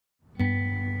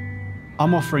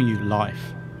I'm offering you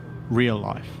life, real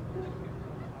life.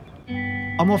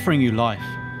 I'm offering you life,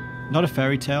 not a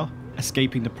fairy tale,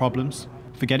 escaping the problems,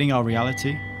 forgetting our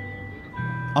reality.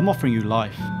 I'm offering you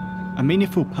life, a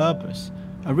meaningful purpose,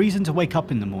 a reason to wake up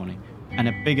in the morning, and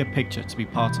a bigger picture to be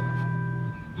part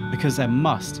of. Because there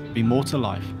must be more to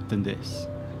life than this.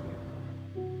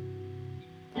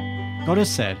 God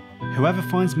has said, whoever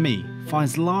finds me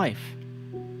finds life.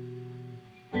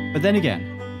 But then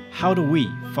again, how do we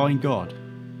find God?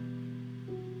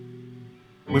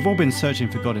 We've all been searching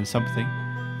for God in something,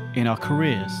 in our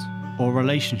careers or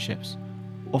relationships,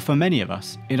 or for many of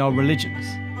us, in our religions.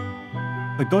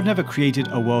 But God never created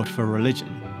a world for religion.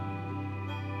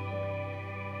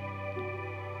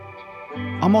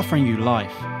 I'm offering you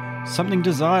life, something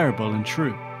desirable and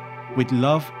true, with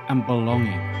love and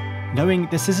belonging, knowing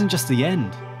this isn't just the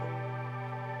end.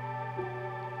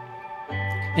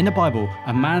 In the Bible,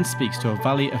 a man speaks to a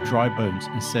valley of dry bones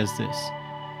and says this.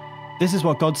 This is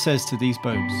what God says to these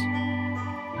bones.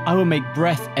 I will make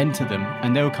breath enter them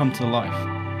and they will come to life.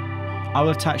 I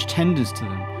will attach tendons to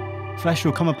them. Flesh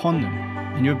will come upon them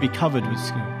and you will be covered with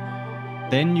skin.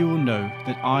 Then you will know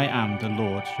that I am the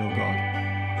Lord your God.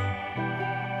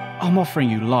 I'm offering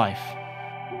you life.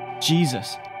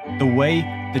 Jesus, the way,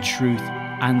 the truth,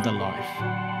 and the life.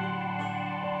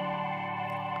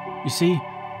 You see,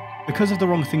 because of the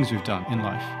wrong things we've done in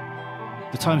life,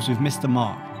 the times we've missed the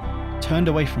mark, turned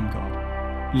away from God,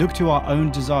 looked to our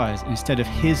own desires instead of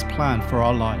His plan for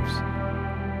our lives,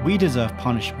 we deserve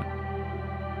punishment.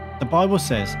 The Bible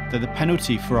says that the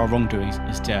penalty for our wrongdoings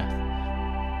is death.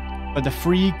 But the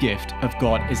free gift of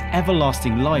God is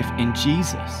everlasting life in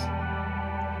Jesus.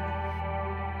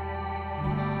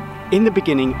 In the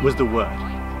beginning was the Word,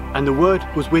 and the Word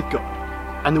was with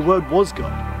God, and the Word was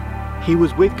God. He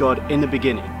was with God in the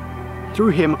beginning.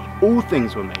 Through Him all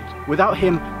things were made. Without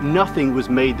Him nothing was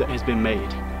made that has been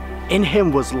made. In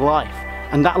Him was life,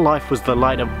 and that life was the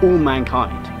light of all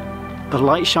mankind. The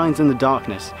light shines in the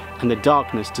darkness, and the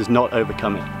darkness does not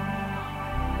overcome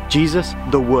it. Jesus,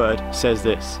 the Word, says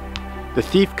this, "The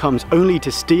thief comes only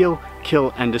to steal,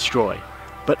 kill, and destroy.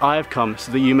 But I have come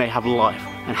so that you may have life,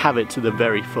 and have it to the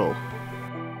very full."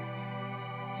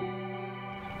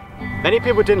 Many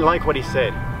people didn't like what he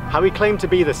said, how he claimed to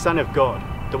be the Son of God,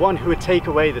 the one who would take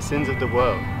away the sins of the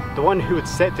world, the one who would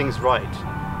set things right.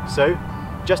 So,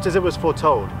 just as it was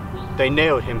foretold, they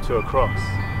nailed him to a cross.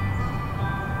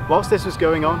 Whilst this was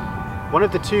going on, one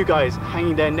of the two guys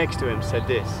hanging there next to him said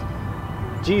this,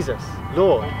 "Jesus,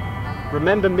 Lord,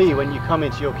 remember me when you come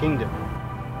into your kingdom."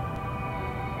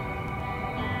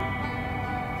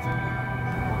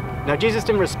 Now Jesus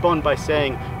didn't respond by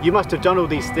saying, "You must have done all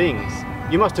these things.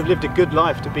 You must have lived a good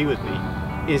life to be with me."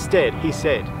 Instead, he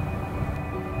said,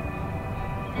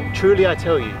 "Truly I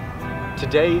tell you,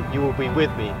 today you will be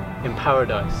with me in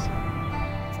paradise."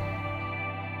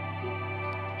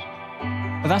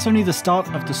 But that's only the start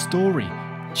of the story.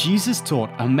 Jesus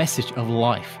taught a message of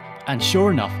life, and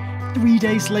sure enough, 3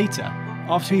 days later,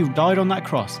 after he died on that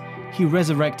cross, he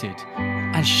resurrected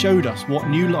and showed us what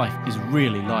new life is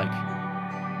really like.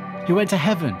 He went to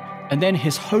heaven, and then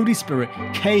his Holy Spirit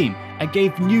came and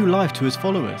gave new life to his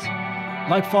followers.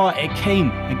 Like fire, it came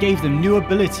and gave them new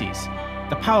abilities,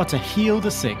 the power to heal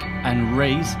the sick and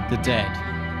raise the dead.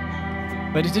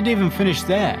 But it didn't even finish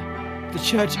there. The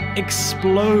church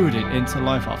exploded into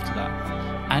life after that.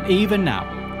 And even now,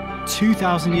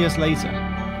 2,000 years later,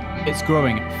 it's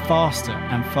growing faster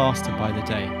and faster by the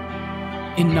day,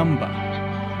 in number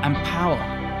and power,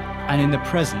 and in the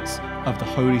presence of the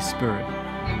Holy Spirit.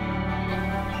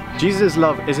 Jesus'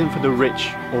 love isn't for the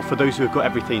rich or for those who have got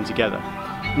everything together.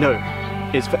 No,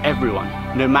 it's for everyone,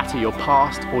 no matter your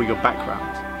past or your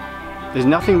background. There's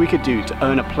nothing we could do to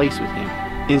earn a place with Him.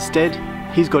 Instead,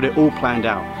 He's got it all planned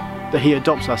out, that He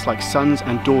adopts us like sons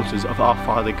and daughters of our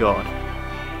Father God.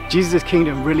 Jesus'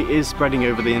 kingdom really is spreading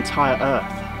over the entire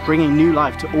earth, bringing new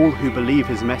life to all who believe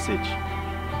His message.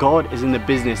 God is in the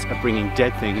business of bringing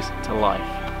dead things to life.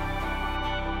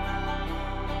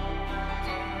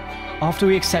 After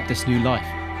we accept this new life,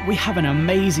 we have an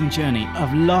amazing journey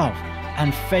of love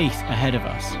and faith ahead of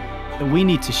us that we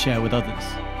need to share with others.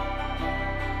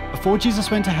 Before Jesus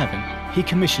went to heaven, He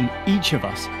commissioned each of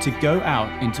us to go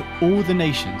out into all the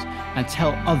nations and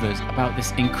tell others about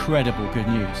this incredible good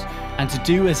news, and to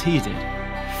do as He did,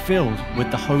 filled with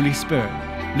the Holy Spirit,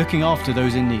 looking after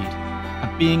those in need,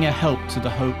 and being a help to the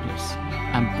hopeless,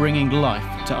 and bringing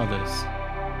life to others.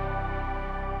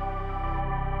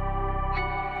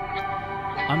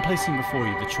 I'm placing before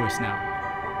you the choice now.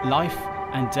 Life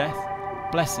and death,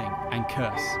 blessing and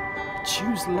curse.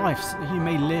 Choose life so that you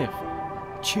may live.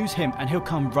 Choose Him and He'll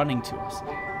come running to us.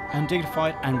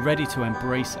 undignified and ready to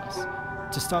embrace us,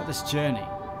 to start this journey,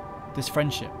 this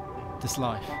friendship, this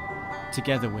life,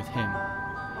 together with Him.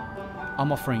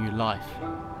 I'm offering you life,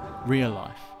 real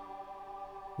life.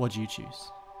 What do you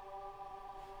choose?